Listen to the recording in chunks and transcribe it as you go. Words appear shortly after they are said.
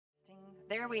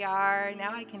There we are.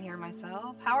 Now I can hear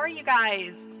myself. How are you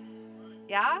guys?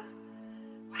 Yeah?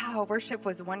 Wow, worship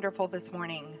was wonderful this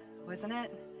morning, wasn't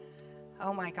it?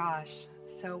 Oh my gosh,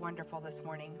 so wonderful this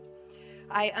morning.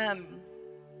 I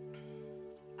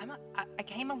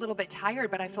came a little bit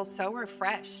tired, but I feel so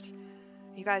refreshed.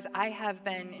 You guys, I have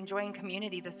been enjoying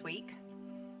community this week.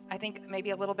 I think maybe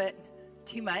a little bit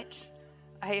too much.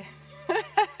 I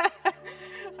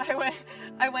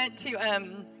went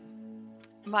to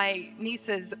my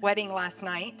niece's wedding last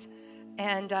night,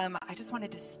 and I just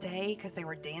wanted to stay because they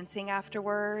were dancing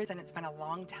afterwards, and it's been a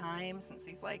long time since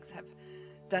these legs have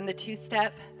done the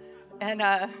two-step, and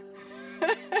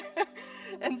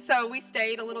and so we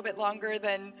stayed a little bit longer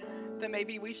than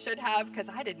maybe we should have, because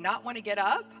I did not want to get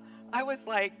up. I was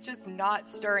like just not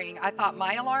stirring. I thought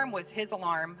my alarm was his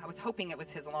alarm. I was hoping it was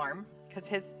his alarm, because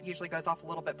his usually goes off a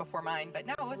little bit before mine, but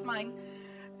no, it was mine.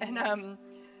 And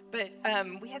But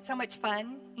we had so much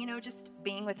fun, just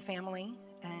being with family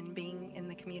and being in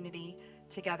the community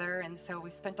together. And so we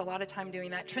spent a lot of time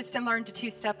doing that. Tristan learned to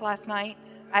two-step last night.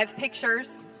 I have pictures.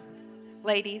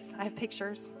 Ladies, I have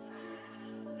pictures.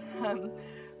 I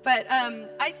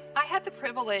had the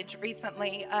privilege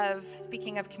recently of,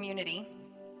 speaking of community,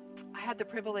 I had the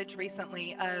privilege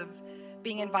recently of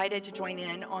being invited to join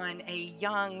in on a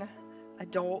young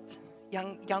adult,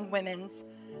 young women's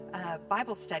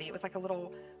Bible study. It was like a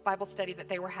little Bible study that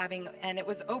they were having, and it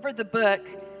was over the book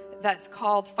that's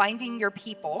called Finding Your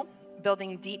People,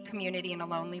 Building Deep Community in a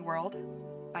Lonely World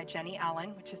by Jenny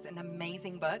Allen, which is an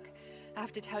amazing book. I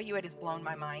have to tell you, it has blown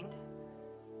my mind,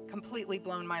 completely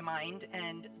blown my mind,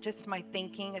 and just my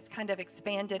thinking. It's kind of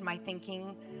expanded my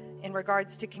thinking in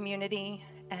regards to community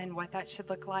and what that should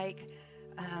look like.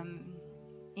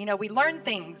 We learn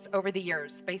things over the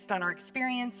years based on our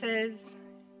experiences,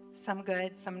 some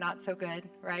good, some not so good,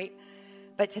 right?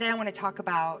 But today I want to talk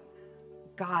about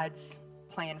God's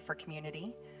plan for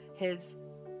community, his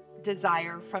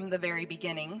desire from the very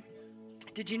beginning.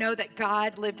 Did you know that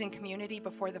God lived in community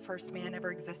before the first man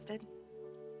ever existed?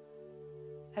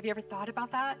 Have you ever thought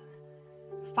about that?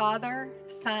 Father,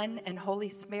 Son, and Holy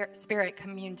Spirit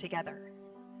communed together.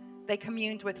 They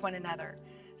communed with one another.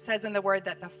 It says in the Word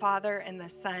that the Father and the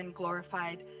Son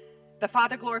glorified the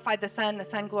Father glorified the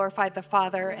Son glorified the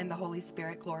Father, and the Holy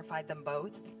Spirit glorified them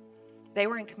both. They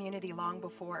were in community long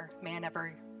before man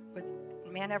ever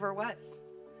was.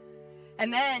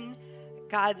 And then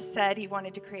God said he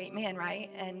wanted to create man, right?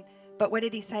 But what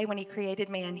did he say when he created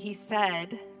man? He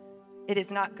said, "It is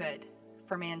not good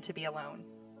for man to be alone."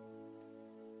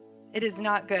 It is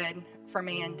not good for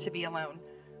man to be alone.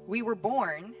 We were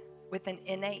born with an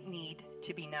innate need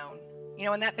to be known.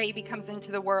 When that baby comes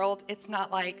into the world, it's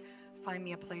not like, find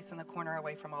me a place in the corner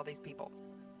away from all these people.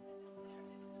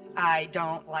 I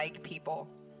don't like people.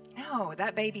 No,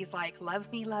 that baby's like,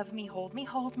 love me,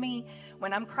 hold me.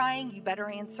 When I'm crying, you better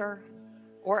answer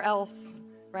or else,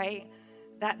 right?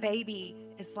 That baby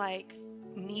is like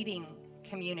needing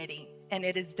community, and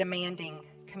it is demanding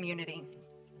community.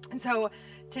 And so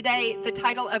today, the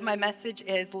title of my message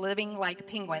is Living Like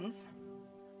Penguins,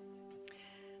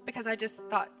 because I just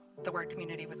thought the word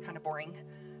community was kind of boring.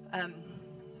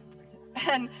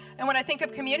 And when I think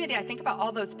of community, I think about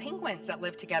all those penguins that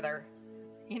live together,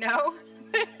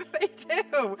 They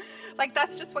do. Like,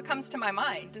 that's just what comes to my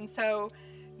mind. And so,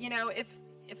 if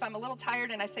I'm a little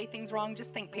tired and I say things wrong,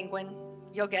 just think penguin.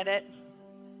 You'll get it.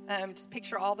 Just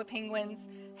picture all the penguins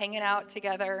hanging out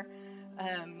together.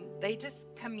 They just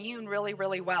commune really,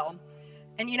 really well.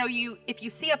 And, if you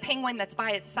see a penguin that's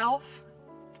by itself,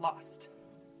 it's lost.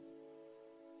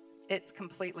 It's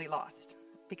completely lost,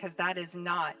 because that is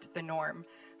not the norm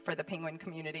for the penguin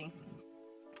community.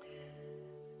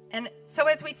 And so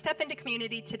as we step into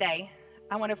community today,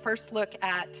 I want to first look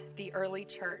at the early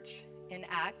church in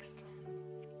Acts.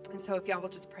 And so if y'all will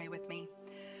just pray with me.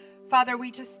 Father,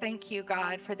 we just thank you,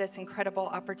 God, for this incredible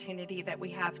opportunity that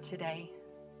we have today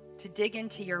to dig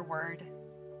into your word,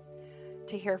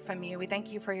 to hear from you. We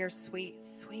thank you for your sweet,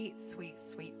 sweet, sweet,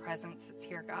 sweet presence that's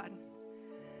here, God.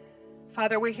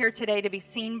 Father, we're here today to be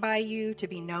seen by you, to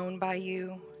be known by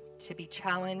you, to be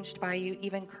challenged by you,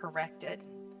 even corrected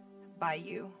by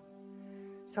you.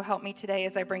 So help me today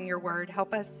as I bring your word.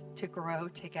 Help us to grow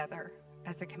together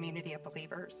as a community of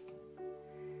believers.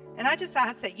 And I just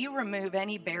ask that you remove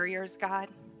any barriers, God,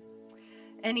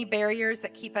 any barriers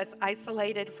that keep us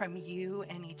isolated from you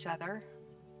and each other.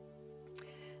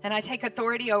 And I take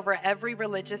authority over every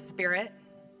religious spirit.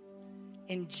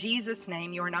 In Jesus'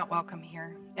 name, you are not welcome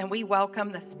here. And we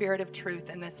welcome the Spirit of truth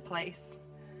in this place.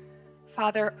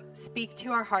 Father, speak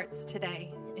to our hearts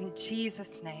today. In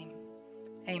Jesus' name,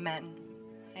 amen.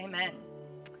 Amen.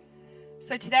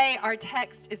 So today our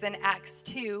text is in Acts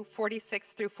 2, 46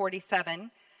 through 47.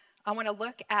 I want to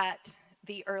look at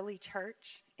the early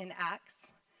church in Acts.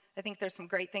 I think there's some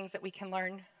great things that we can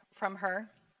learn from her.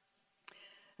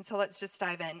 And so let's just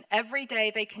dive in. Every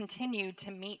day they continued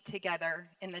to meet together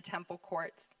in the temple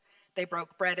courts. They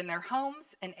broke bread in their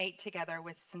homes and ate together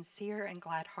with sincere and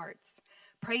glad hearts,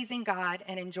 praising God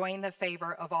and enjoying the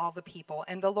favor of all the people.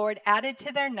 And the Lord added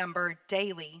to their number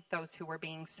daily those who were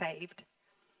being saved.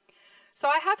 So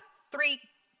I have 3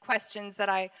 questions that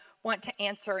I want to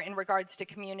answer in regards to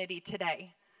community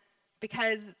today.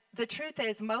 Because the truth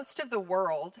is, most of the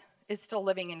world is still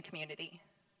living in community.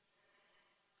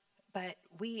 But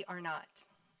we are not.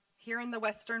 Here in the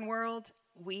Western world,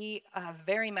 we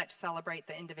very much celebrate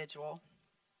the individual.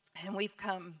 And we've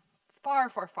come far,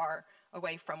 far, far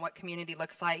away from what community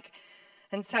looks like.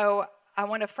 And so I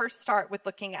want to first start with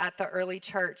looking at the early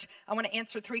church. I want to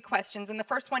answer 3 questions. And the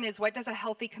first one is, what does a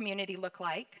healthy community look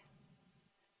like?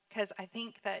 Because I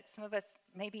think that some of us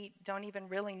maybe don't even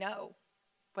really know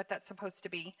what that's supposed to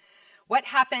be. What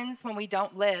happens when we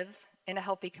don't live in a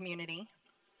healthy community?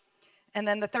 And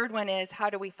then the third one is, how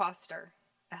do we foster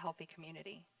a healthy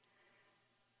community?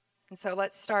 And so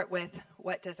let's start with,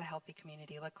 what does a healthy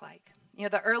community look like? You know,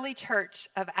 the early church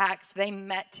of Acts, they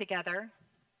met together,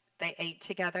 they ate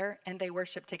together, and they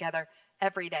worshiped together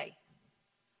every day.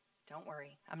 Don't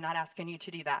worry, I'm not asking you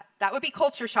to do that. That would be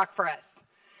culture shock for us.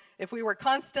 If we were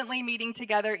constantly meeting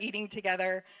together, eating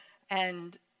together,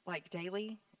 and like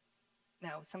daily,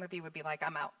 no, some of you would be like,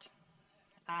 I'm out.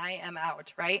 I am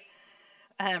out, right?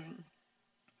 They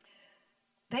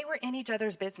were in each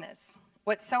other's business.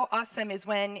 What's so awesome is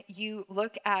when you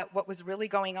look at what was really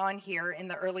going on here in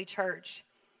the early church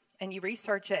and you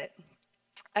research it,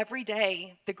 every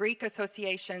day the Greek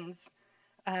associations,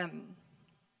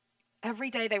 every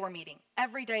day they were meeting.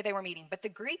 But the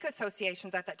Greek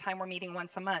associations at that time were meeting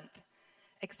once a month,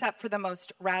 except for the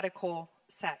most radical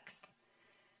sects.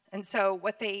 And so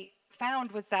what they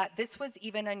found was that this was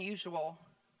even unusual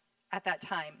at that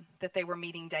time, that they were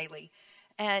meeting daily.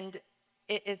 And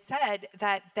it is said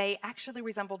that they actually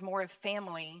resembled more of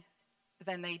family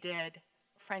than they did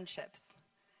friendships.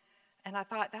 And I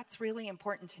thought that's really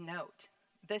important to note.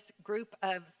 This group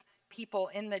of people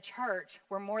in the church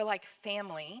were more like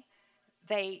family.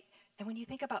 And when you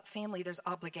think about family, there's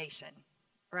obligation,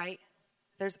 right?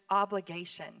 There's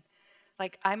obligation.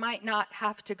 Like, I might not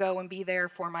have to go and be there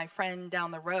for my friend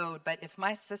down the road, but if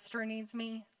my sister needs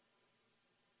me,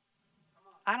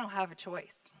 I don't have a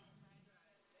choice.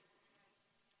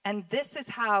 And this is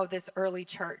how this early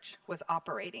church was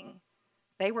operating.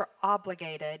 They were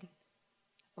obligated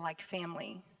like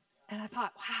family. And I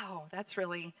thought, wow, that's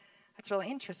really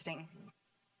interesting.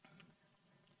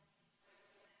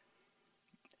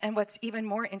 And what's even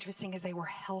more interesting is they were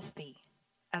healthy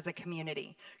as a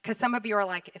community. Because some of you are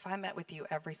like, if I met with you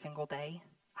every single day,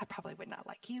 I probably would not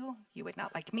like you. You would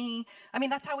not like me. I mean,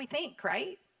 that's how we think,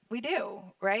 right? We do,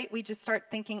 right? We just start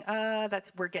thinking,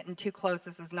 we're getting too close.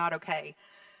 This is not okay.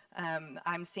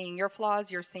 I'm seeing your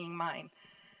flaws, you're seeing mine.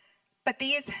 But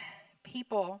these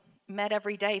people met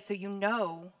every day, so you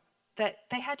know that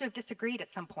they had to have disagreed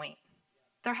at some point.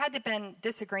 There had to have been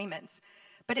disagreements.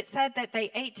 But it said that they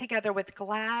ate together with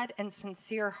glad and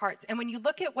sincere hearts. And when you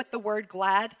look at what the word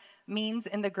glad means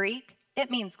in the Greek, it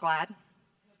means glad.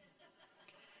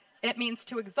 It means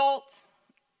to exult.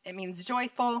 It means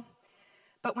joyful.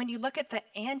 But when you look at the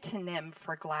antonym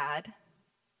for glad,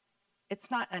 it's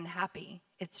not unhappy,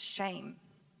 it's shame.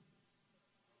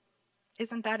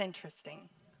 Isn't that interesting?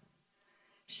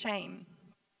 Shame.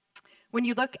 When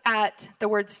you look at the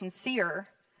word sincere,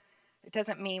 it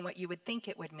doesn't mean what you would think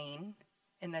it would mean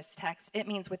in this text. It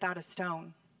means without a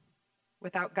stone,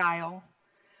 without guile,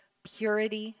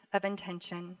 purity of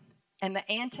intention. And the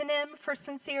antonym for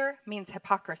sincere means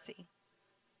hypocrisy.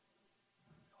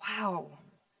 Wow.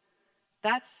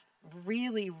 That's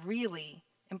really, really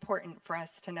important for us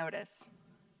to notice.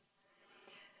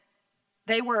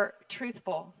 They were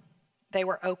truthful. They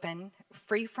were open,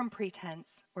 free from pretense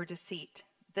or deceit.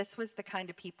 This was the kind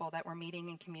of people that were meeting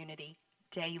in community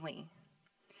daily.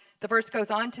 The verse goes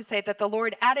on to say that the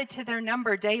Lord added to their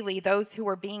number daily those who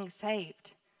were being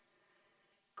saved.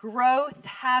 Growth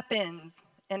happens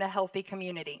in a healthy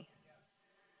community.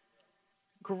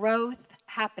 Growth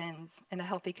happens in a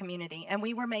healthy community, and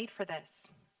we were made for this.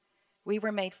 We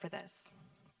were made for this.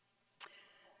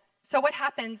 So what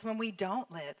happens when we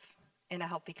don't live in a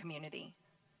healthy community?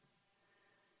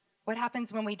 What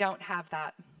happens when we don't have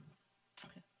that?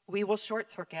 We will short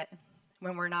circuit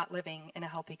when we're not living in a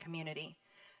healthy community.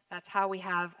 That's how we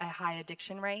have a high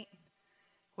addiction rate.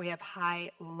 We have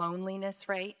high loneliness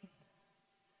rate.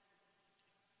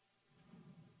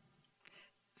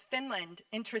 Finland,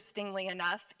 interestingly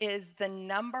enough, is the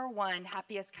 #1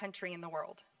 happiest country in the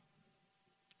world.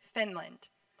 Finland.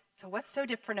 So what's so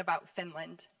different about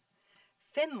Finland?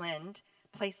 Finland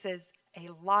places a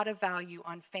lot of value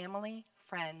on family,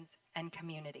 friends, and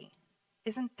community.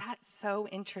 Isn't that so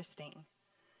interesting?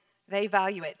 They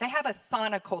value it. They have a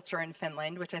sauna culture in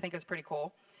Finland, which I think is pretty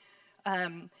cool.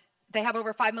 They have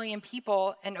over 5 million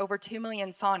people and over 2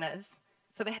 million saunas.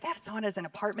 So they have saunas in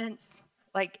apartments.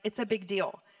 Like, it's a big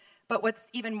deal. But what's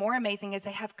even more amazing is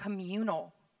they have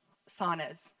communal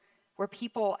saunas where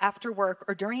people after work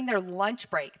or during their lunch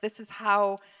break, this is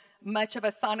how much of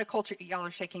a sauna culture, y'all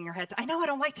are shaking your heads. I know I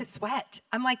don't like to sweat.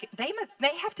 I'm like, they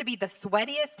have to be the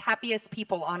sweatiest, happiest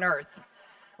people on earth,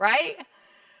 right?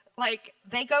 Like,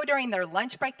 they go during their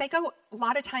lunch break. They go a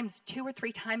lot of times 2 or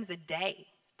 3 times a day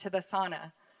to the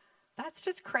sauna. That's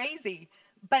just crazy.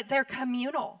 But they're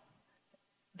communal.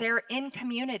 They're in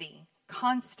community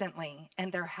constantly,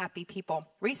 and they're happy people.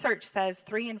 Research says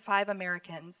 3 in 5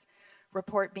 Americans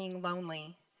report being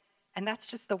lonely, and that's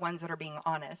just the ones that are being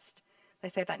honest. They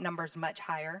say that number's much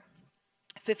higher.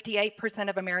 58%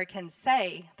 of Americans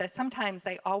say that sometimes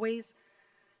they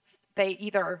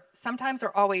either sometimes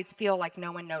or always feel like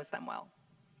no one knows them well.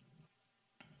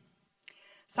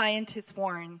 Scientists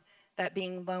warn that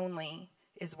being lonely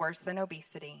is worse than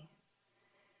obesity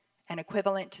and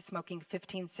equivalent to smoking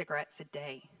 15 cigarettes a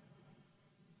day.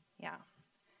 Yeah.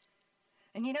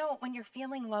 And you know, when you're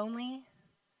feeling lonely,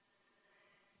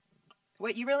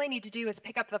 what you really need to do is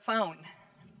pick up the phone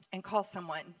and call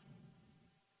someone.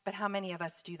 But how many of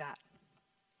us do that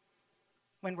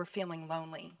when we're feeling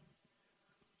lonely?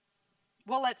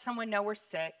 We'll let someone know we're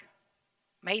sick.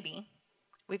 Maybe.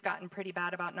 We've gotten pretty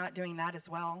bad about not doing that as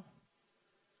well.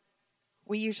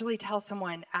 We usually tell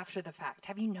someone after the fact.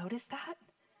 Have you noticed that?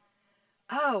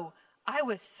 Oh, I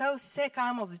was so sick I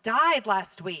almost died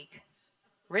last week.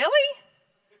 Really?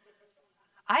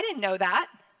 I didn't know that.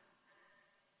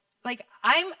 Like,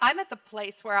 I'm at the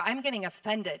place where I'm getting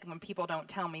offended when people don't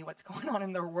tell me what's going on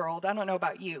in their world. I don't know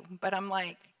about you, but I'm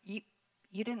like, you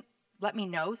didn't let me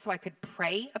know so I could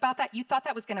pray about that? You thought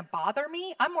that was going to bother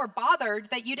me? I'm more bothered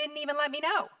that you didn't even let me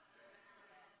know.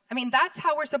 I mean, that's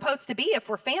how we're supposed to be if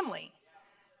we're family.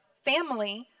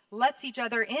 Family lets each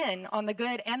other in on the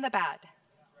good and the bad.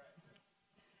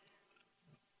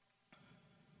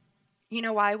 You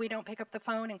know why we don't pick up the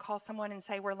phone and call someone and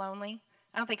say we're lonely?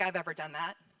 I don't think I've ever done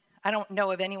that. I don't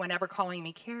know of anyone ever calling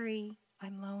me, Carrie,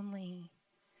 I'm lonely.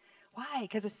 Why?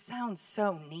 Because it sounds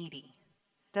so needy,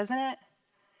 doesn't it?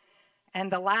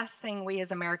 And the last thing we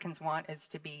as Americans want is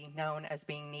to be known as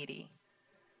being needy.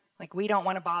 Like, we don't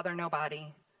want to bother nobody.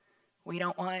 We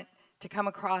don't want to come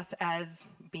across as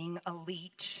being a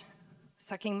leech,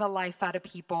 sucking the life out of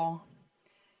people.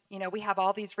 You know, we have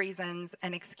all these reasons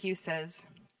and excuses.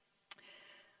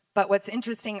 But what's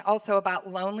interesting also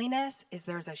about loneliness is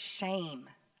there's a shame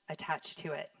attached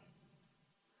to it,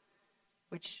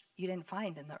 which you didn't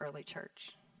find in the early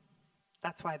church.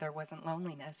 That's why there wasn't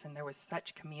loneliness and there was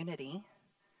such community.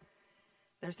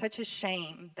 There's such a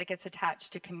shame that gets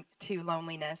attached to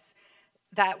loneliness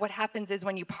that what happens is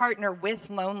when you partner with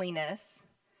loneliness,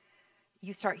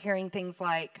 you start hearing things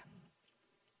like,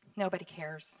 nobody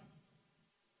cares.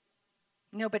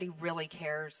 Nobody really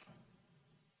cares.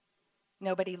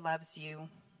 Nobody loves you.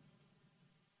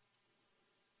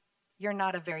 You're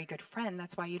not a very good friend.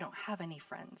 That's why you don't have any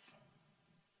friends.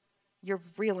 You're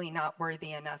really not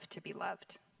worthy enough to be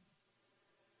loved.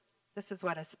 This is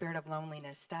what a spirit of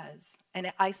loneliness does. And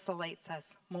it isolates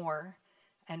us more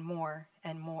and more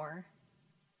and more.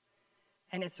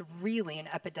 And it's really an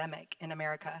epidemic in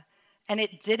America. And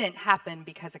it didn't happen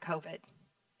because of COVID.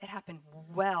 It happened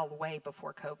way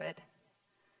before COVID.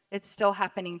 It's still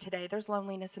happening today. There's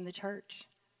loneliness in the church.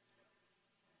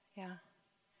 Yeah.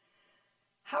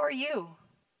 How are you?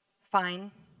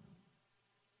 Fine.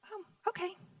 Oh,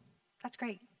 okay. That's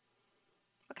great.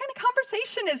 What kind of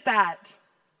conversation is that?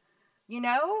 You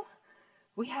know,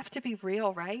 we have to be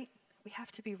real, right? We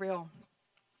have to be real.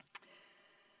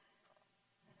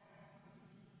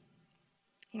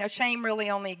 You know, shame really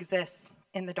only exists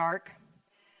in the dark.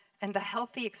 And the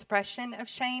healthy expression of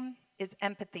shame is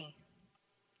empathy.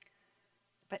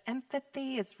 But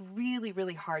empathy is really,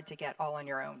 really hard to get all on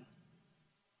your own.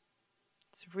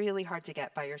 It's really hard to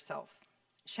get by yourself.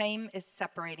 Shame is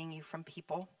separating you from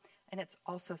people, and it's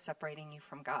also separating you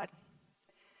from God.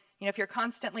 You know, if you're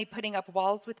constantly putting up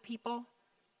walls with people,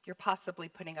 you're possibly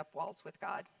putting up walls with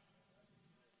God.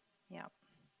 Yeah.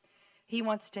 He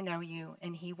wants to know you,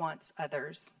 and he wants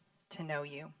others to know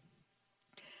you.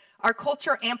 Our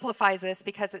culture amplifies this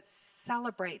because it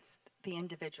celebrates the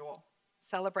individual,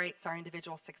 celebrates our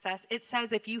individual success. It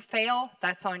says if you fail,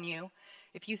 that's on you.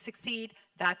 If you succeed,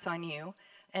 that's on you.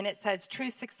 And it says true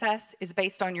success is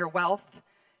based on your wealth,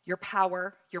 your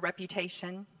power, your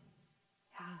reputation.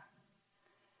 Yeah.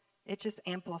 It just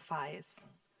amplifies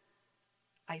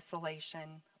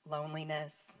isolation,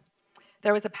 loneliness.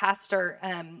 There was a pastor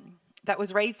that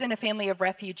was raised in a family of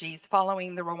refugees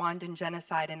following the Rwandan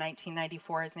genocide in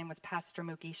 1994. His name was Pastor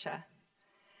Mugisha.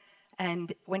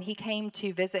 And when he came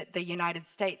to visit the United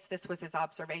States, this was his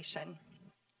observation.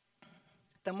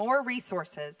 The more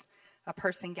resources a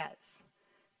person gets,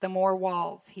 the more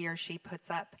walls he or she puts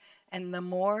up, and the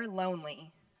more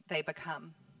lonely they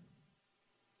become.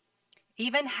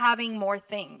 Even having more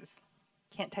things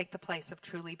can't take the place of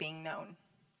truly being known.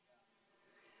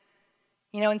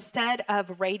 You know, instead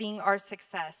of rating our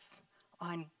success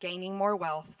on gaining more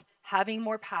wealth, having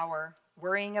more power,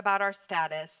 worrying about our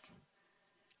status,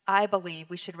 I believe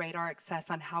we should rate our success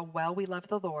on how well we love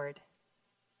the Lord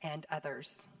and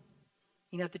others.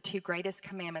 You know, the two greatest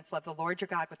commandments: love the Lord your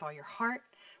God with all your heart,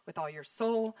 with all your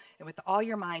soul, and with all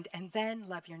your mind, and then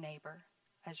love your neighbor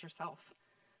as yourself.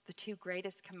 The two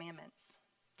greatest commandments.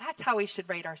 That's how we should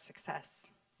rate our success.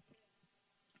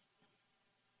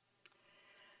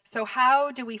 So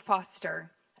how do we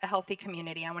foster a healthy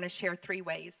community? I want to share 3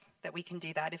 ways that we can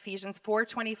do that. Ephesians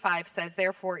 4:25 says,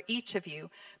 "Therefore each of you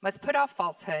must put off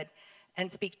falsehood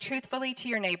and speak truthfully to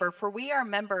your neighbor, for we are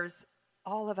members,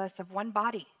 all of us, of one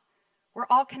body." We're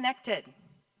all connected.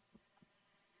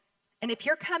 And if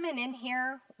you're coming in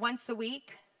here once a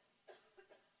week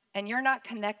and you're not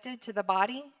connected to the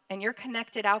body and you're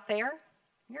connected out there,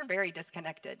 you're very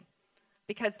disconnected,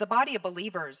 because the body of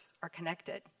believers are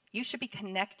connected. You should be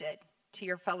connected to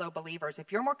your fellow believers.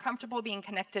 If you're more comfortable being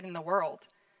connected in the world,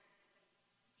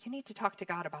 you need to talk to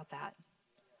God about that.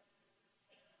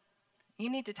 You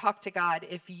need to talk to God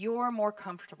if you're more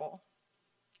comfortable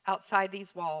outside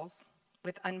these walls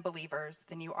with unbelievers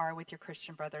than you are with your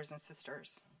Christian brothers and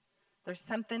sisters. There's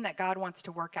something that God wants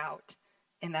to work out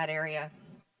in that area.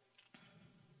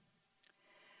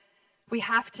 We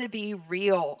have to be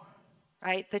real,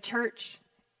 right? The church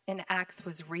in Acts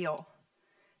was real.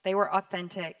 They were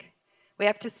authentic. We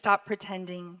have to stop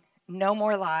pretending. No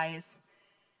more lies.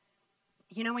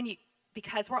 You know,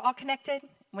 because we're all connected,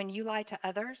 when you lie to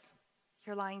others,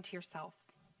 you're lying to yourself.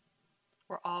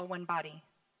 We're all one body.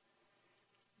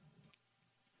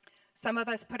 Some of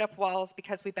us put up walls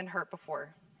because we've been hurt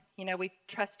before. You know, we've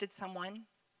trusted someone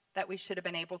that we should have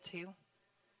been able to.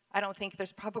 I don't think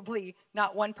there's probably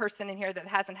not one person in here that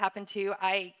hasn't happened to.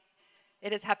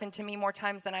 It has happened to me more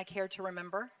times than I care to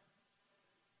remember,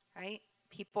 right?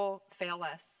 People fail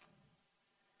us.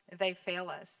 They fail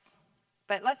us.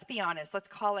 But let's be honest. Let's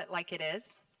call it like it is.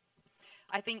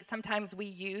 I think sometimes we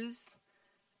use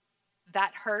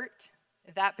that hurt,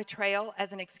 that betrayal,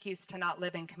 as an excuse to not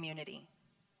live in community,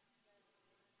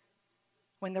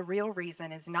 when the real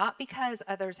reason is not because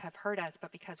others have hurt us,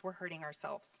 but because we're hurting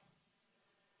ourselves.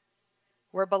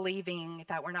 We're believing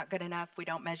that we're not good enough, we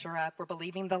don't measure up. We're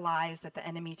believing the lies that the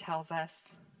enemy tells us.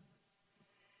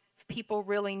 If people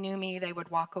really knew me, they would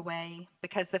walk away,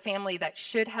 because the family that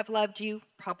should have loved you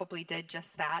probably did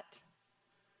just that.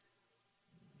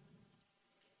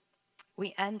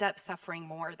 We end up suffering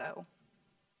more, though.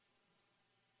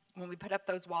 When we put up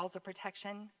those walls of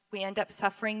protection, we end up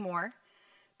suffering more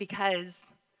because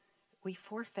we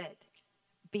forfeit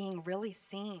being really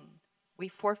seen. We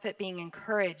forfeit being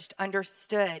encouraged,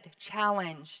 understood,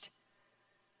 challenged.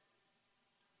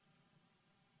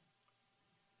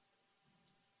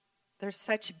 There's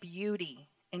such beauty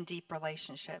in deep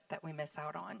relationship that we miss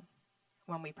out on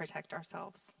when we protect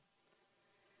ourselves.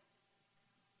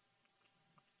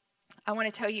 I want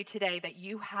to tell you today that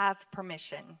you have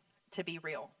permission to be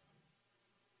real.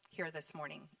 Here this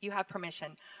morning. You have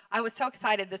permission. I was so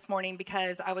excited this morning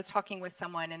because I was talking with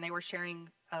someone and they were sharing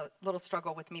a little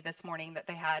struggle with me this morning that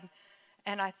they had.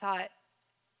 And I thought,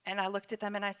 and I looked at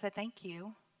them and I said, thank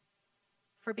you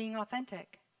for being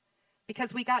authentic,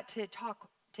 because we got to talk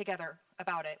together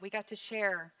about it. We got to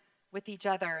share with each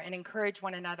other and encourage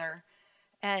one another.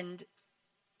 And,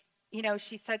 you know,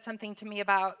 she said something to me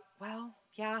about, well,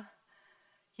 yeah,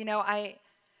 you know, I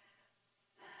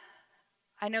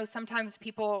know sometimes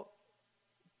people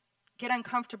get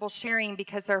uncomfortable sharing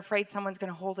because they're afraid someone's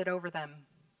going to hold it over them.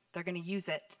 They're going to use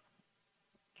it.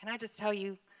 Can I just tell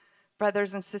you,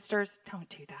 brothers and sisters, don't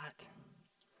do that.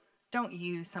 Don't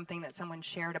use something that someone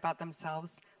shared about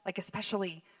themselves, like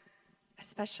especially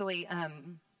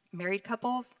married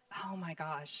couples. Oh my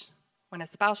gosh. When a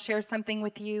spouse shares something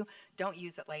with you, don't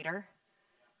use it later.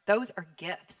 Those are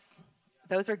gifts.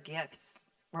 Those are gifts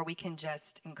where we can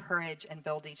just encourage and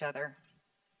build each other.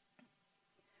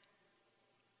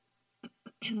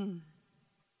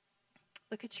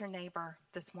 Look at your neighbor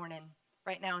this morning,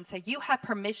 right now, and say, you have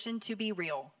permission to be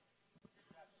real.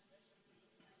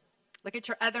 Look at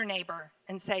your other neighbor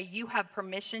and say, you have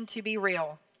permission to be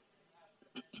real.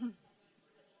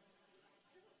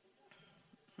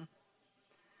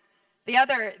 The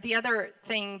other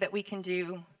thing that we can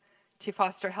do to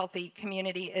foster healthy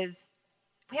community is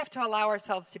we have to allow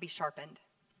ourselves to be sharpened.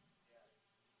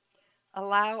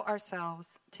 Allow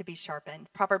ourselves to be sharpened.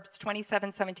 Proverbs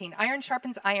 27:17. Iron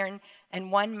sharpens iron,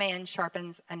 and one man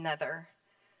sharpens another.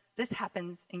 This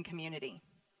happens in community.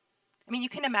 I mean, you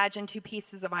can imagine two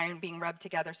pieces of iron being rubbed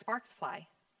together. Sparks fly.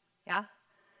 Yeah?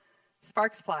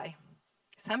 Sparks fly.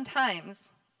 Sometimes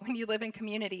when you live in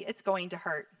community, it's going to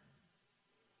hurt.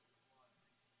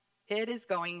 It is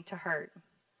going to hurt.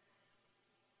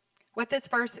 What this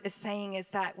verse is saying is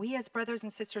that we as brothers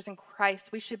and sisters in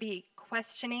Christ, we should be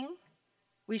questioning,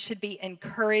 we should be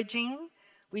encouraging,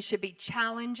 we should be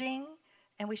challenging,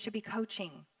 and we should be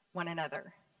coaching one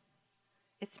another.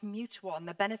 It's mutual, and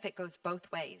the benefit goes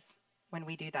both ways when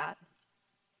we do that.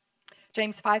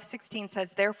 James 5:16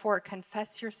 says, therefore,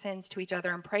 confess your sins to each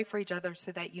other and pray for each other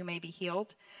so that you may be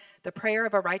healed. The prayer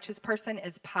of a righteous person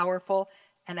is powerful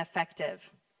and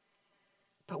effective.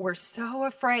 But we're so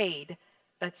afraid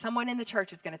that someone in the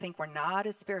church is going to think we're not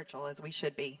as spiritual as we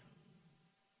should be.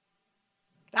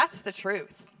 That's the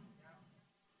truth.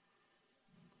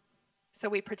 So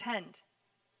we pretend.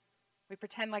 We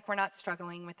pretend like we're not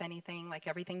struggling with anything, like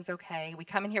everything's okay. We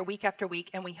come in here week after week,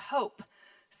 and we hope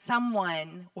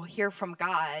someone will hear from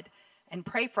God and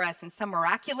pray for us, and some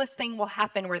miraculous thing will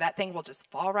happen where that thing will just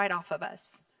fall right off of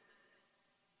us.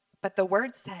 But the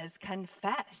word says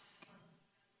confess.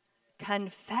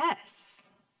 Confess.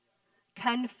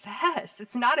 Confess.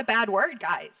 It's not a bad word,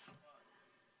 guys.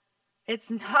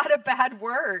 It's not a bad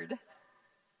word.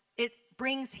 It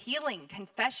brings healing.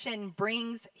 Confession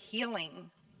brings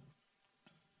healing.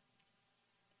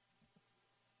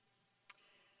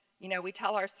 You know, we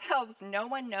tell ourselves, no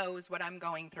one knows what I'm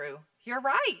going through. You're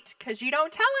right, because you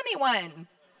don't tell anyone.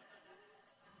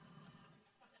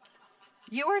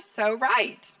 You are so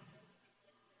right.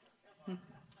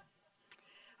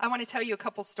 I want to tell you a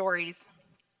couple stories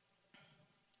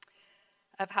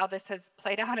of how this has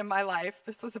played out in my life.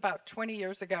 This was about 20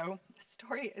 years ago. The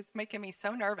story is making me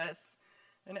so nervous,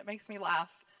 and it makes me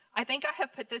laugh. I think I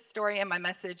have put this story in my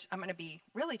message. I'm going to be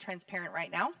really transparent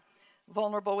right now,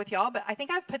 vulnerable with y'all, but I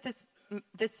think I've put this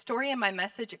story in my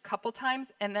message a couple times,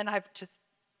 and then I've just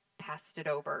passed it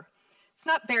over. It's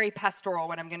not very pastoral,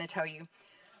 what I'm going to tell you.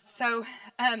 So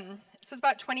this was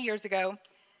about 20 years ago.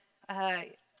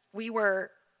 We were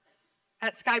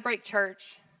at Skybreak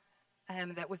Church,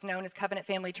 that was known as Covenant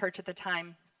Family Church at the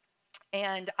time.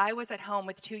 And I was at home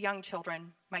with two young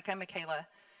children, Micah and Michaela.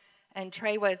 And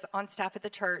Trey was on staff at the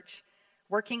church,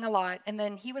 working a lot. And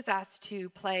then he was asked to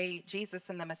play Jesus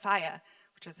and the Messiah,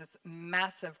 which was this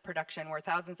massive production where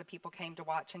thousands of people came to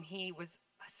watch. And he was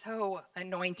so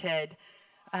anointed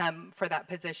for that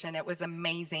position. It was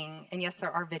amazing. And yes,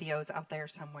 there are videos out there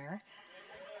somewhere.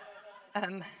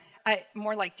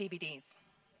 More like DVDs.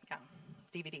 Yeah,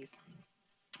 DVDs.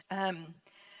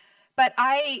 But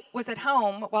I was at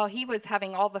home while he was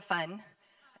having all the fun,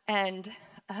 and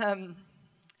I,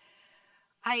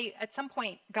 at some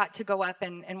point, got to go up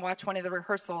and watch one of the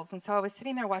rehearsals, and so I was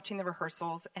sitting there watching the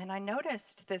rehearsals, and I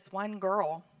noticed this one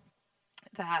girl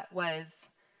that was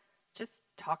just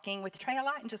talking with Trey a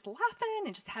lot and just laughing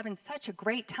and just having such a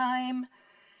great time,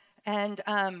 and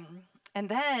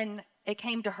then it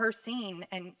came to her scene,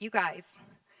 and you guys,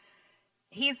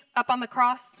 he's up on the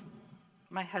cross.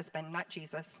 My husband, not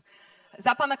Jesus, is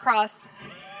up on the cross.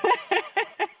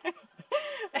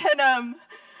 And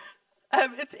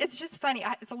it's just funny.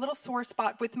 It's a little sore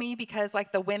spot with me because,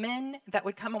 like, the women that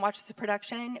would come and watch the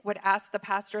production would ask the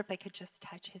pastor if they could just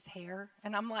touch his hair.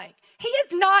 And I'm like, he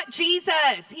is not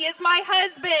Jesus. He is my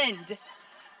husband.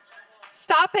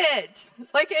 Stop it.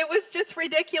 Like, it was just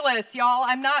ridiculous, y'all.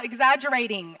 I'm not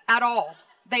exaggerating at all.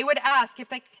 They would ask if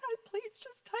they could, please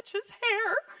just touch his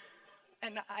hair.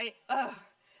 And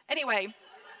anyway,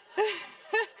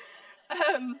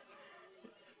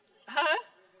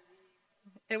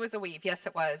 It was a weave. Yes,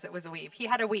 it was. It was a weave. He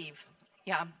had a weave.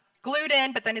 Yeah. Glued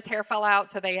in, but then his hair fell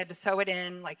out, so they had to sew it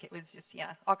in. Like, it was just,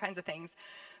 yeah, all kinds of things.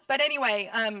 But anyway,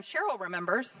 Cheryl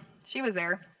remembers. She was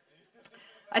there.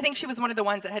 I think she was one of the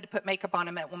ones that had to put makeup on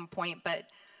him at one point, but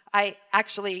I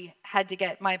actually had to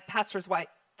get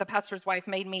the pastor's wife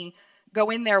made me go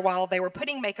in there while they were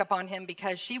putting makeup on him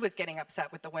because she was getting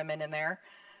upset with the women in there.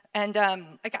 And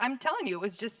I'm telling you, it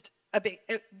was just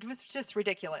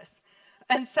ridiculous.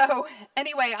 And so,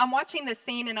 anyway, I'm watching this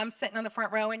scene and I'm sitting on the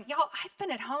front row, and y'all, I've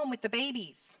been at home with the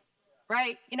babies,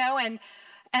 right?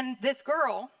 And this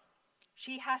girl,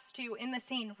 she has to, in the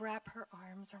scene, wrap her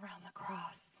arms around the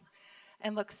cross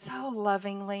and look so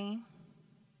lovingly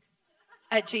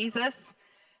at Jesus.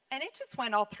 And it just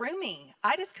went all through me.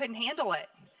 I just couldn't handle it.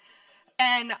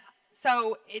 And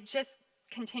so it just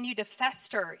continued to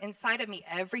fester inside of me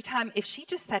every time. If she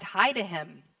just said hi to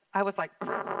him, I was like,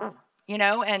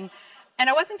 and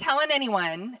I wasn't telling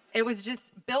anyone. It was just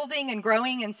building and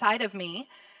growing inside of me.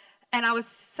 And I was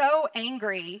so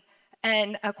angry.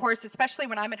 And of course, especially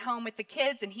when I'm at home with the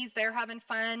kids and he's there having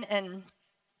fun. And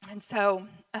so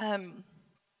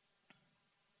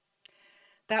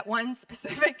that one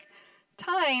specific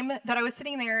time that I was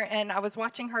sitting there and I was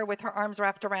watching her with her arms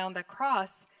wrapped around the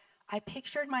cross, I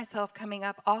pictured myself coming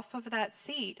up off of that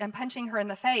seat and punching her in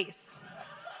the face.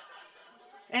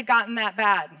 It had gotten that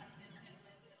bad.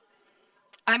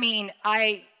 I mean,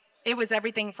 it was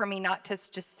everything for me not to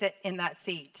just sit in that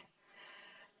seat.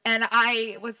 And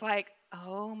I was like,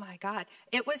 oh my God.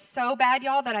 It was so bad,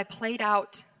 y'all, that I played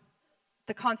out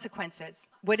the consequences.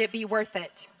 Would it be worth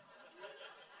it?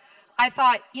 I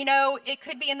thought, it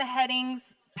could be in the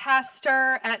headings,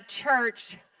 pastor at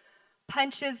church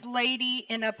punches lady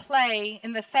in a play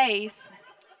in the face.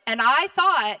 And I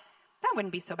thought, that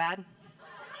wouldn't be so bad.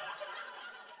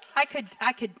 I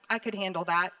could handle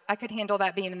that. I could handle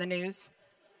that being in the news.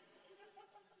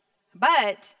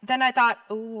 But then I thought,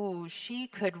 ooh, she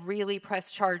could really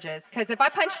press charges. Because if I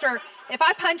punched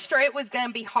her, it was going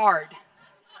to be hard.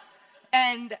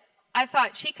 And I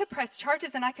thought she could press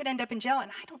charges and I could end up in jail.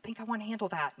 And I don't think I want to handle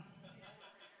that.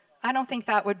 I don't think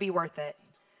that would be worth it.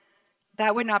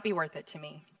 That would not be worth it to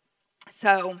me.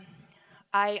 So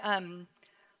I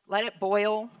let it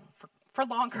boil for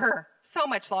longer, so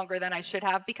much longer than I should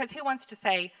have, because who wants to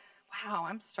say, wow,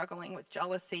 I'm struggling with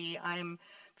jealousy. I'm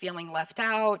feeling left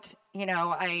out.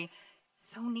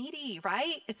 So needy,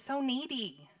 right? It's so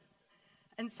needy.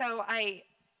 And so I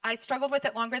struggled with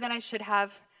it longer than I should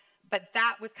have, but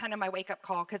that was kind of my wake-up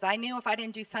call, because I knew if I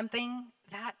didn't do something,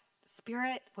 that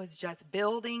spirit was just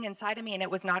building inside of me, and it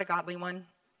was not a godly one.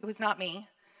 It was not me.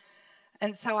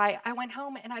 And so I went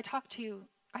home and I talked to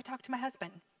my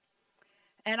husband.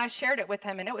 And I shared it with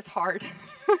him, and it was hard.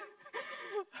 I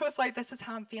was like, this is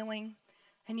how I'm feeling.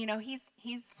 And,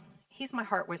 he's my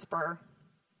heart whisperer.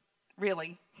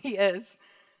 Really, he is.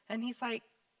 And he's like,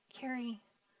 Carrie,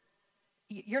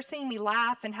 you're seeing me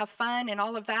laugh and have fun and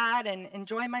all of that and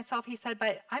enjoy myself. He said,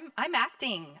 but I'm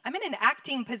acting. I'm in an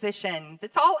acting position.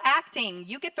 It's all acting.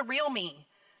 You get the real me.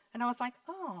 And I was like,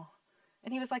 oh.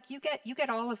 And he was like, you get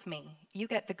all of me. You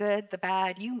get the good, the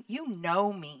bad. You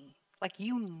know me. Like,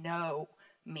 you know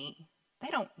me. They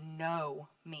don't know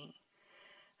me.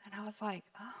 And I was like,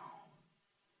 oh,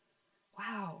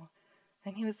 wow.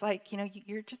 And he was like,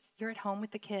 you're at home with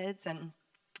the kids. And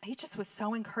he just was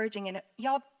so encouraging. And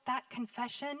y'all, that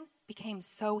confession became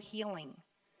so healing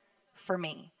for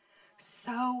me.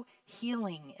 So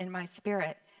healing in my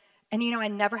spirit. And, I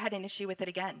never had an issue with it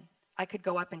again. I could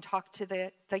go up and talk to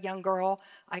the young girl.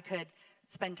 I could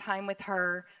spend time with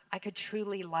her. I could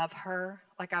truly love her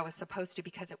like I was supposed to,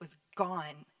 because it was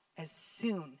gone as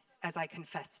soon as I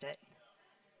confessed it.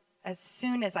 As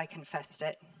soon as I confessed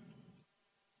it.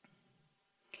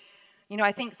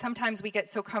 I think sometimes we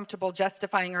get so comfortable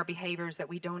justifying our behaviors that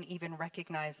we don't even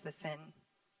recognize the sin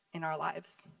in our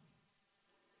lives.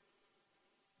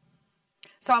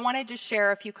 So I want to just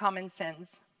share a few common sins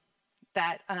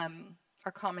that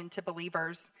are common to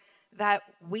believers that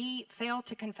we fail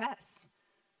to confess.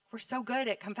 We're so good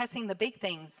at confessing the big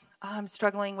things. Oh, I'm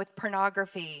struggling with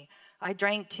pornography. I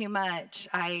drank too much.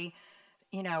 I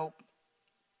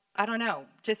don't know.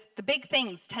 Just the big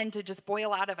things tend to just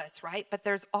boil out of us, right? But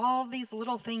there's all these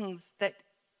little things that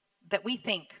we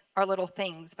think are little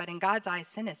things, but in God's eyes,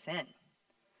 sin is sin.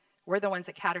 We're the ones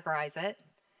that categorize it.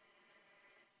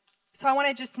 So I want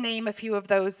to just name a few of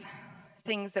those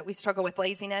things that we struggle with: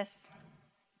 laziness,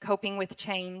 coping with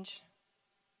change,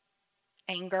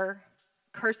 anger,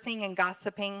 cursing and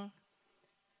gossiping,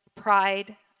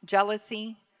 pride,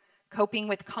 jealousy, coping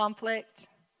with conflict,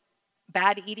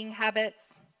 bad eating habits,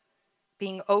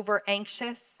 being over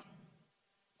anxious,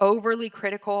 overly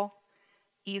critical,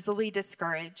 easily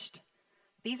discouraged.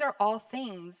 These are all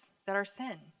things that are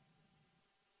sin.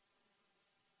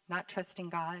 Not trusting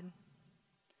God.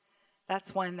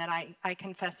 That's one that I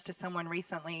confessed to someone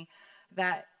recently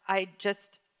that I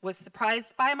just was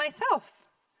surprised by myself.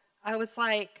 I was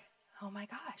like, oh my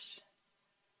gosh.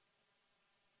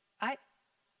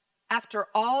 After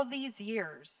all these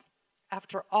years,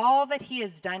 after all that he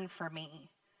has done for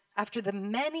me, After the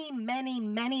many, many,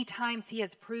 many times he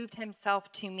has proved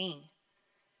himself to me,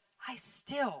 I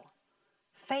still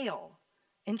fail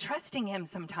in trusting him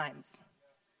sometimes.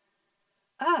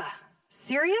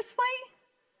 Seriously?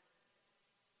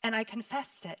 And I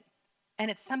confessed it. And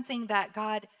it's something that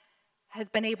God has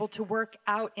been able to work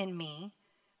out in me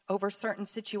over certain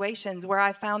situations where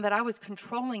I found that I was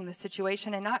controlling the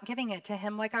situation and not giving it to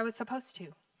him like I was supposed to.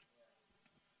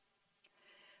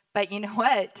 But you know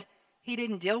what? He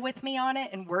didn't deal with me on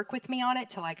it and work with me on it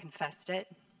till I confessed it.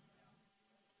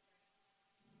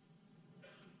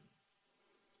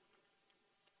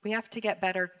 We have to get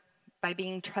better by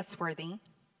being trustworthy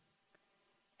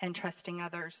and trusting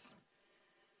others.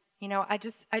 You know, I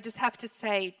just have to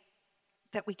say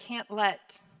that we can't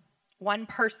let one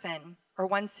person or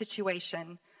one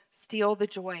situation steal the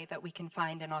joy that we can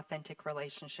find in authentic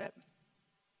relationship.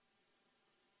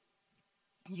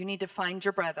 You need to find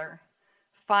your brother,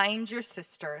 find your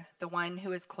sister, the one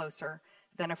who is closer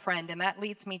than a friend. And that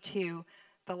leads me to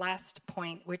the last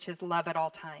point, which is love at all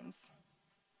times.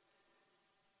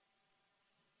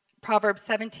 Proverbs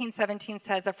 17:17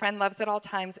 says, a friend loves at all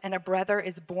times, and a brother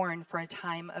is born for a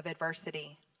time of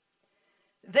adversity.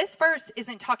 This verse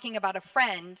isn't talking about a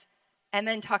friend and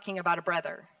then talking about a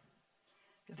brother.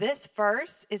 This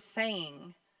verse is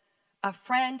saying a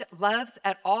friend loves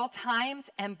at all times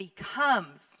and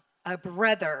becomes a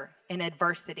brother in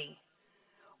adversity.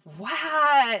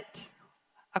 What?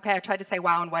 Okay, I tried to say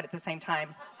wow and what at the same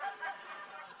time.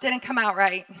 Didn't come out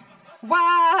right.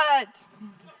 What?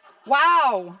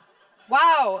 Wow.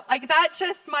 Wow. Like that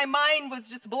just, my mind was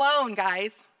just blown,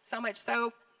 guys. So much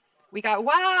so, we got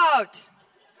wowed.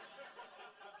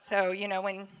 So, you know,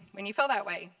 when you feel that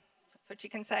way, that's what you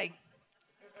can say.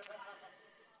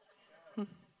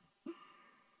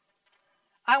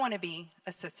 I want to be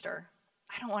a sister.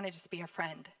 I don't want to just be a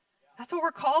friend. That's what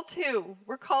we're called to.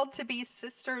 We're called to be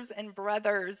sisters and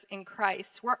brothers in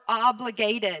Christ. We're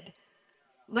obligated.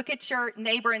 Look at your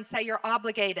neighbor and say, you're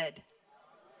obligated.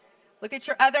 Look at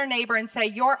your other neighbor and say,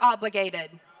 you're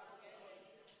obligated.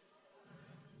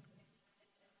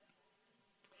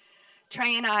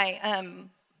 Trey and I,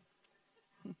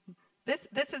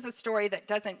 this is a story that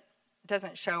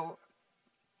doesn't show,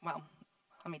 well,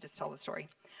 let me just tell the story.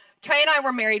 Trey and I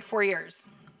were married 4 years,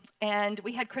 and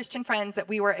we had Christian friends that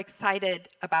we were excited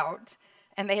about,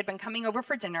 and they had been coming over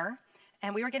for dinner,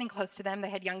 and we were getting close to them. They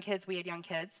had young kids, we had young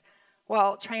kids.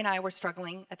 Well, Trey and I were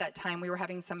struggling at that time. We were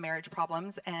having some marriage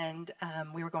problems, and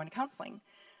we were going to counseling.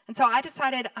 And so I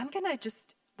decided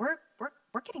we're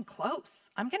getting close.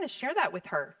 I'm going to share that with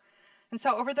her. And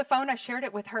so over the phone, I shared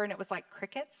it with her, and it was like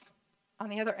crickets on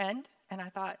the other end. And I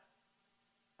thought,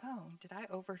 oh, did I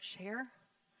overshare?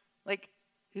 Like,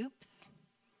 oops.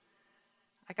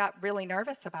 I got really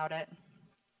nervous about it.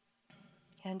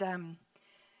 And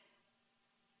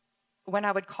when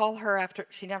I would call her after,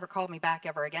 she never called me back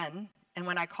ever again. And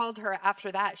when I called her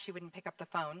after that, she wouldn't pick up the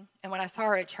phone. And when I saw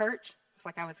her at church, it was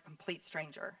like I was a complete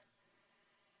stranger.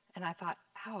 And I thought,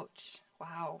 ouch,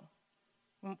 wow.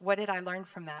 What did I learn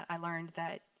from that? I learned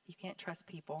that you can't trust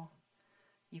people.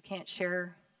 You can't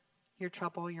share your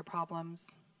trouble, your problems,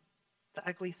 the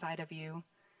ugly side of you.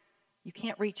 You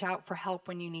can't reach out for help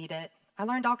when you need it. I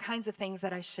learned all kinds of things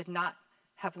that I should not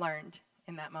have learned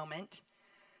in that moment.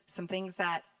 Some things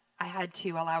that I had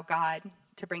to allow God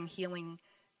to bring healing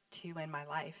to in my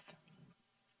life.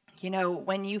 You know,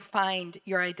 when you find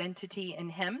your identity in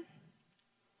Him,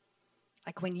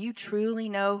 like when you truly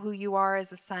know who you are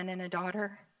as a son and a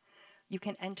daughter, you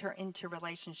can enter into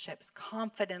relationships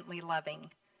confidently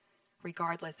loving,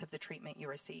 regardless of the treatment you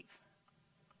receive.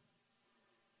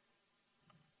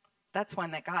 That's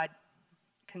one that God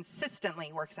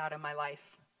consistently works out in my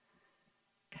life.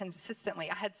 Consistently.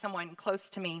 I had someone close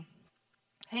to me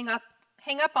hang up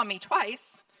on me twice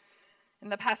in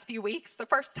the past few weeks. The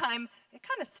first time it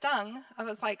kind of stung. I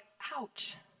was like,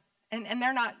 ouch. And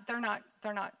they're not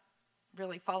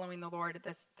really following the Lord at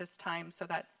this time, so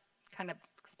that kind of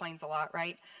explains a lot,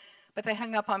 right? But they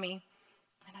hung up on me,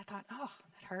 and I thought, oh,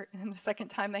 that hurt. And the second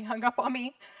time they hung up on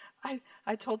me,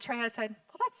 I told Trey, I said,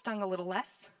 well, that stung a little less.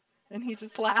 And he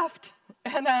just laughed.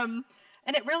 And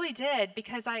it really did,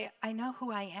 because I know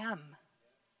who I am.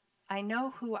 I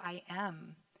know who I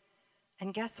am.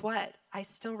 And guess what? I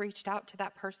still reached out to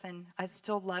that person. I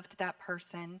still loved that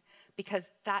person, because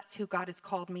that's who God has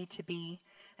called me to be.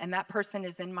 And that person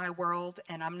is in my world,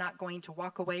 and I'm not going to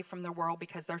walk away from their world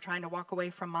because they're trying to walk away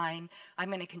from mine. I'm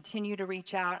going to continue to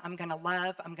reach out. I'm going to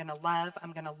love. I'm going to love.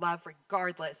 I'm going to love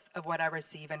regardless of what I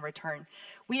receive in return.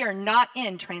 We are not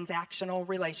in transactional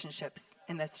relationships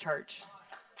in this church.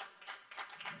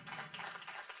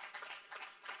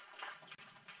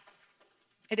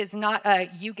 It is not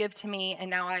you give to me and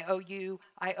now I owe you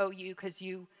because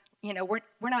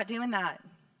we're not doing that.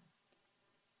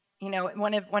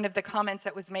 One of the comments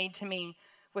that was made to me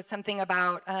was something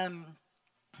about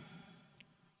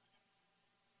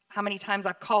how many times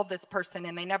I've called this person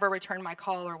and they never returned my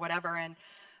call or whatever. And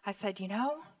I said,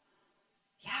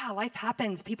 yeah, life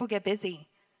happens. People get busy.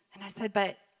 And I said,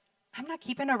 but I'm not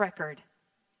keeping a record.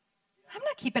 I'm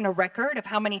not keeping a record of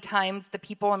how many times the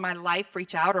people in my life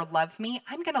reach out or love me.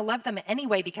 I'm going to love them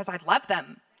anyway because I love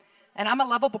them. And I'm a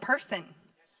lovable person.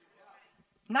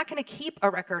 I'm not going to keep a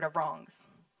record of wrongs.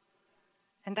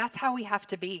 And that's how we have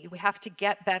to be. We have to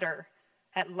get better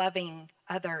at loving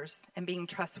others and being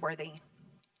trustworthy.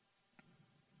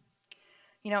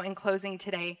 In closing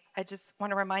today, I just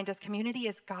want to remind us, community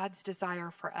is God's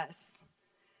desire for us.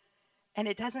 And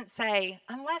it doesn't say,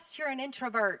 unless you're an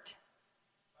introvert.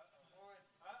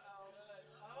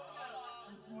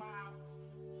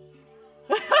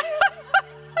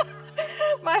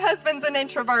 My husband's an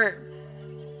introvert.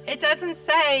 It doesn't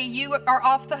say you are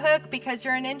off the hook because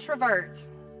you're an introvert.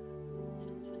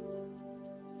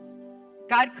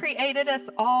 God created us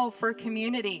all for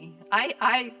community.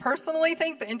 I personally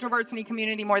think the introverts need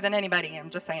community more than anybody. I'm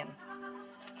just saying.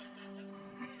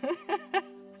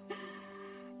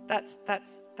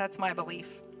 That's my belief.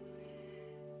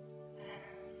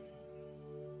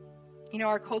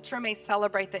 Our culture may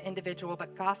celebrate the individual,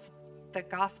 but the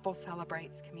gospel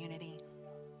celebrates community.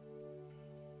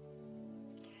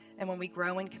 And when we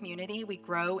grow in community, we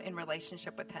grow in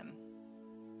relationship with Him.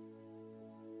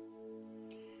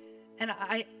 And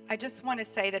I just want to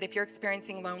say that if you're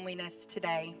experiencing loneliness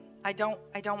today, I don't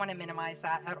want to minimize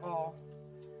that at all.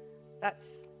 That's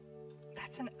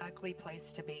an ugly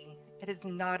place to be. It is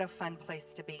not a fun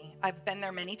place to be. I've been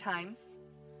there many times,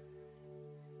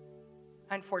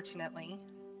 unfortunately.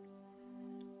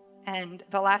 And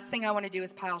the last thing I want to do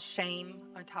is pile shame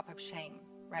on top of shame,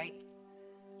 right?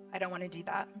 I don't want to do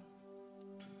that.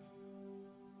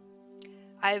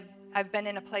 I've been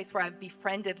in a place where I've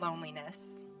befriended loneliness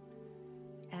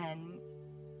and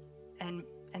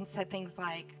said things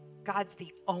like, God's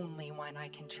the only one I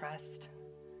can trust.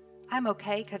 I'm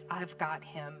okay because I've got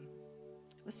Him.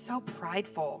 It was so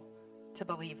prideful to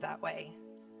believe that way.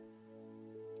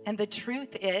 And the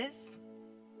truth is,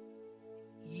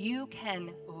 you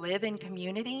can live in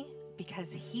community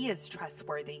because He is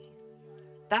trustworthy.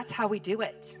 That's how we do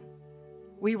it.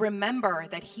 We remember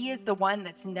that He is the one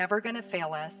that's never going to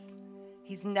fail us.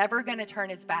 He's never going to turn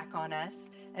His back on us.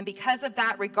 And because of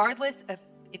that, regardless of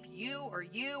if you or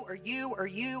you or you or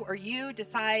you or you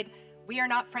decide we are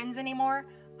not friends anymore,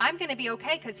 I'm going to be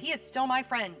okay because He is still my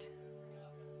friend.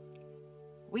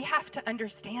 We have to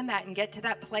understand that and get to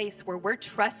that place where we're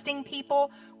trusting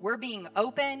people, we're being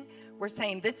open, we're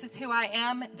saying, this is who I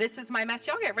am, this is my mess.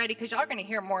 Y'all get ready because y'all are going to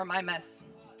hear more of my mess.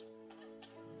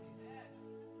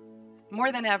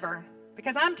 More than ever.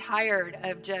 Because I'm tired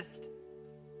of just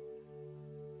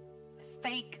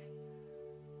fake,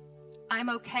 I'm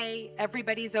okay,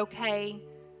 everybody's okay,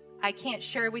 I can't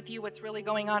share with you what's really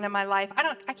going on in my life.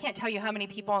 I can't tell you how many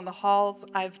people in the halls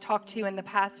I've talked to in the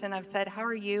past and I've said, how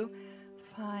are you?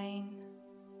 Fine.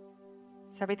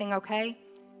 Is everything okay?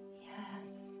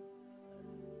 Yes.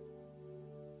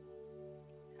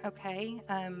 Okay.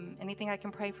 Anything I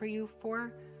can pray for you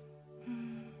for?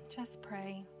 Just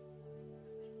pray.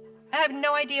 I have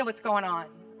no idea what's going on.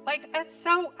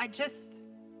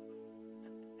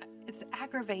 It's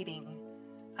aggravating.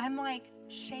 I'm like,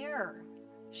 share.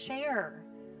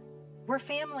 We're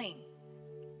family.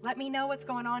 Let me know what's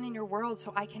going on in your world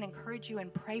so I can encourage you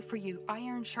and pray for you.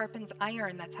 Iron sharpens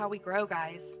iron. That's how we grow,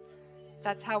 guys.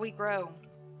 That's how we grow.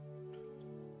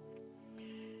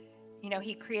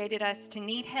 He created us to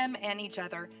need Him and each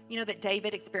other. That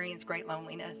David experienced great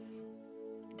loneliness.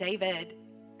 David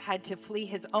had to flee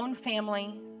his own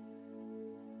family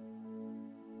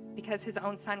because his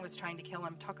own son was trying to kill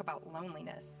him. Talk about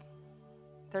loneliness.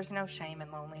 There's no shame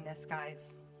in loneliness, guys.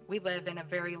 We live in a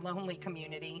very lonely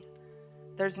community.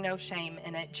 There's no shame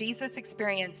in it. Jesus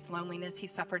experienced loneliness. He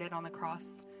suffered it on the cross.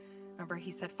 Remember,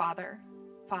 He said, Father,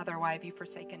 why have you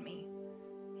forsaken me?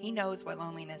 He knows what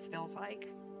loneliness feels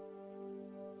like.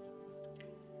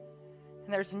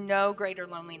 And there's no greater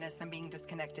loneliness than being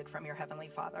disconnected from your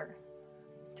Heavenly Father.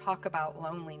 Talk about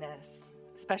loneliness,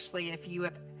 especially if you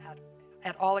have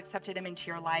at all accepted Him into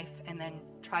your life and then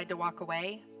tried to walk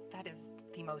away. That is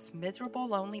the most miserable,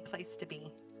 lonely place to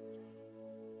be.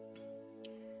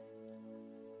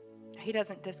 He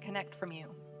doesn't disconnect from you,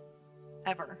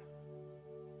 ever.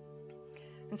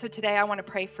 And so today I want to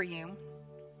pray for you.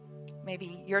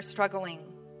 Maybe you're struggling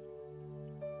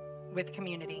with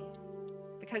community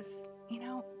because,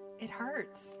 it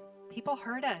hurts. People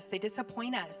hurt us. They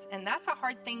disappoint us. And that's a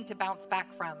hard thing to bounce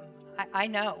back from. I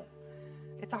know.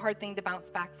 It's a hard thing to bounce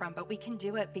back from, but we can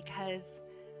do it because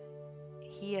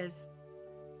He is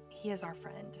our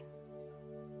friend.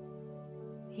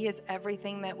 He is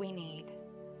everything that we need.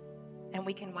 And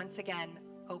we can once again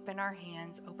open our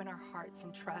hands, open our hearts,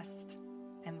 and trust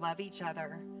and love each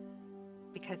other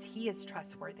because He is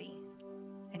trustworthy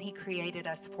and He created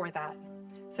us for that.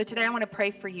 So today I want to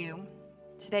pray for you.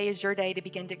 Today is your day to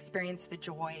begin to experience the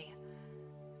joy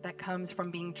that comes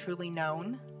from being truly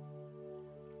known.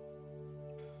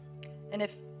 And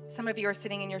if some of you are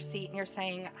sitting in your seat and you're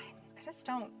saying, I just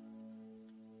don't,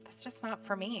 that's just not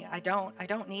for me. I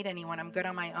don't need anyone. I'm good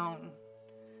on my own.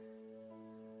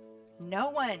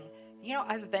 No one,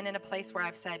 I've been in a place where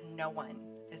I've said no one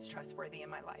is trustworthy in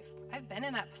my life. I've been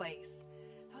in that place.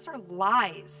 Those are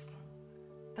lies.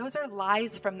 Those are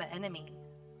lies from the enemy.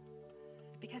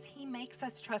 Because He makes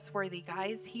us trustworthy,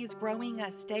 guys. He's growing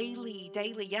us daily.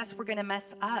 Yes, we're going to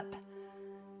mess up.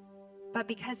 But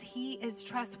because He is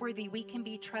trustworthy, we can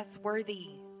be trustworthy.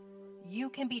 You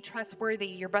can be trustworthy.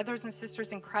 Your brothers and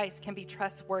sisters in Christ can be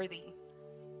trustworthy.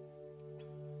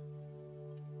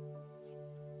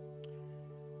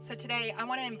 So today, I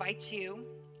want to invite you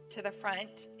to the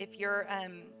front if you're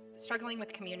struggling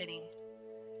with community.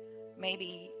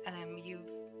 Maybe you've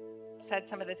said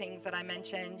some of the things that I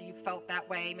mentioned. You felt that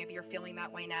way. Maybe you're feeling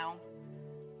that way now.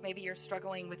 Maybe you're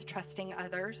struggling with trusting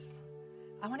others.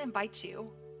 I want to invite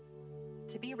you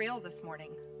to be real this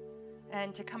morning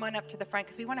and to come on up to the front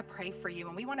because we want to pray for you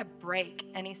and we want to break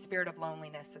any spirit of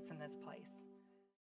loneliness that's in this place.